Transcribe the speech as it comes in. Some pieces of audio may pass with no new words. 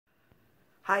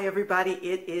Hi everybody,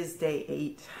 it is day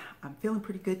 8. I'm feeling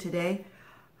pretty good today.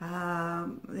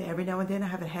 Every now and then I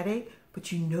have a headache,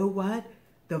 but you know what?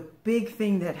 The big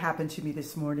thing that happened to me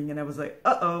this morning, and I was like,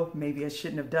 uh-oh, maybe I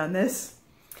shouldn't have done this,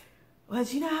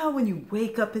 was, you know how when you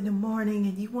wake up in the morning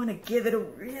and you want to give it a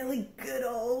really good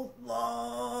old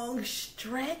long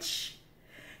stretch?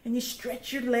 And you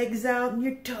stretch your legs out and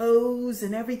your toes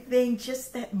and everything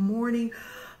just that morning.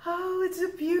 Oh, it's a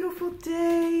beautiful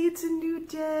day. It's a new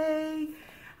day.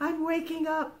 I'm waking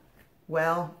up.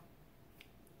 Well,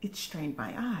 it strained my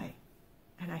eye.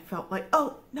 And I felt like,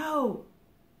 oh, no.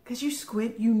 Because you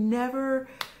squint, I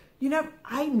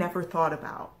never thought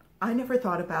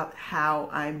about how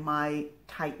I might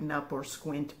tighten up or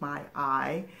squint my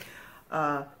eye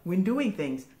when doing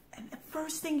things. And the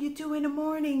first thing you do in the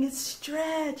morning is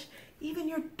stretch. Even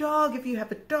your dog, if you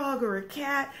have a dog or a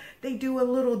cat, they do a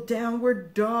little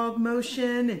downward dog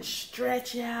motion and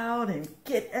stretch out and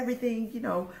get everything,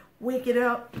 wake it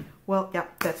up. Well, yeah,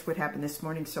 that's what happened this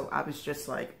morning. So I was just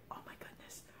like, oh my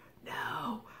goodness,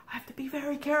 no, I have to be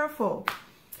very careful.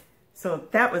 So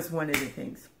that was one of the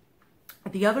things.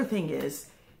 The other thing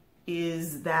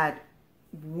is that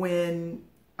when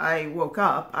I woke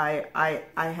up, I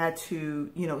had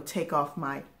to, take off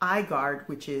my eye guard,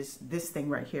 which is this thing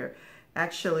right here.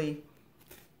 Actually,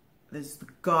 there's the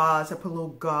gauze. I put a little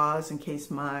gauze in case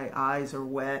my eyes are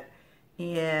wet.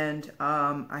 And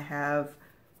I have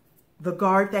the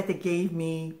guard that they gave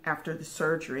me after the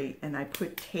surgery, and I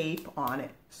put tape on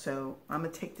it. So I'm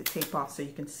going to take the tape off so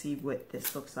you can see what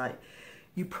this looks like.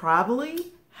 You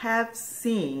probably have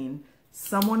seen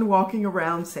someone walking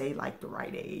around, say like the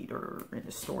Rite Aid or in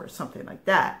a store or something like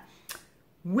that,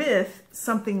 with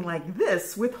something like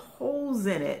this with holes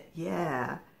in it.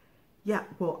 Yeah.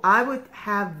 Well, I would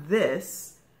have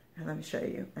this, and let me show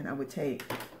you. And I would take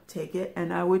it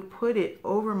and I would put it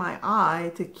over my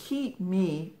eye to keep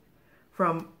me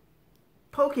from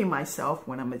poking myself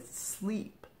when I'm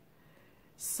asleep.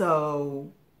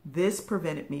 So this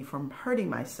prevented me from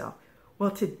hurting myself. Well,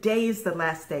 today is the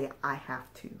last day I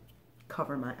have to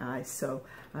cover my eyes, so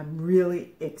I'm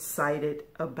really excited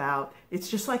about.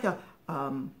 It's just like a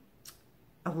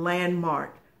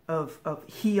landmark of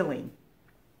healing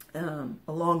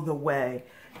along the way.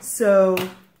 So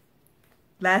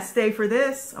last day for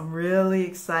this, I'm really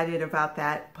excited about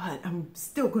that, but I'm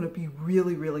still going to be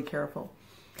really, really careful.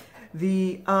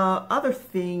 The other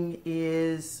thing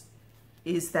is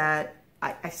that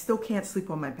I still can't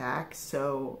sleep on my back,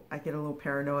 so I get a little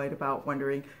paranoid about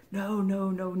wondering, no,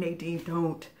 Nadine,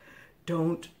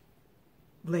 don't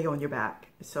lay on your back.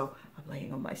 So I'm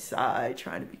laying on my side,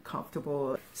 trying to be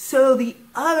comfortable. So the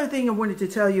other thing I wanted to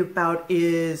tell you about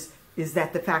is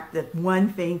that the fact that one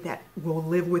thing that will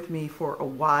live with me for a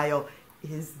while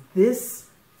is this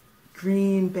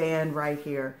green band right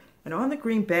here. And on the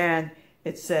green band,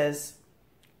 it says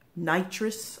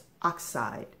nitrous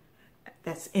oxide.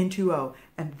 That's N2O.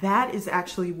 And that is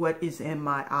actually what is in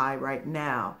my eye right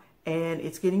now. And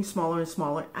it's getting smaller and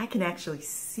smaller. I can actually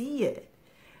see it.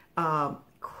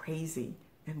 Crazy.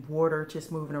 And water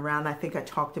just moving around. I think I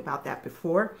talked about that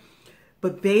before.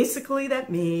 But basically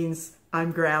that means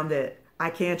I'm grounded.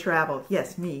 I can't travel.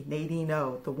 Yes, me, Nadine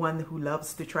O, the one who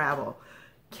loves to travel,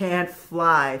 can't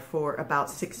fly for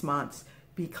about 6 months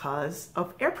because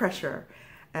of air pressure.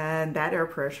 And that air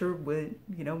pressure would,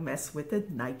 mess with the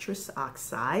nitrous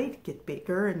oxide, get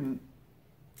bigger, and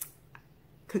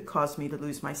could cause me to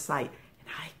lose my sight. And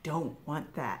I don't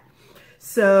want that.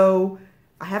 So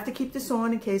I have to keep this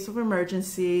on in case of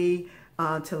emergency,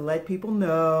 to let people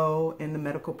know in the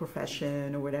medical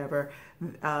profession or whatever,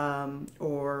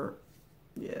 or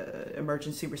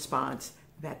emergency response,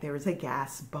 that there is a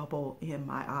gas bubble in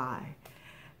my eye.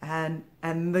 And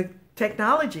the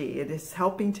technology, it is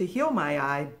helping to heal my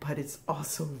eye, but it's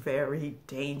also very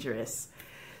dangerous.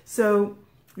 So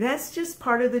that's just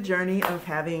part of the journey of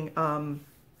having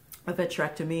a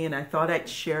vitrectomy, and I thought I'd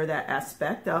share that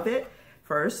aspect of it.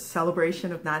 First,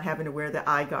 celebration of not having to wear the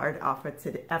eye guard off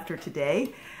after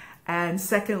today. And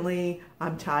secondly,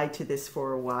 I'm tied to this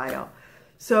for a while.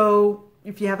 So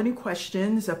if you have any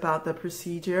questions about the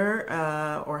procedure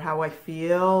or how I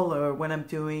feel or what I'm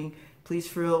doing, please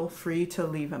feel free to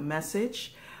leave a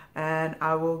message and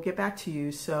I will get back to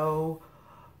you. So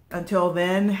until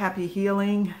then, happy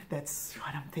healing. That's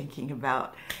what I'm thinking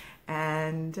about.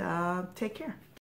 And take care.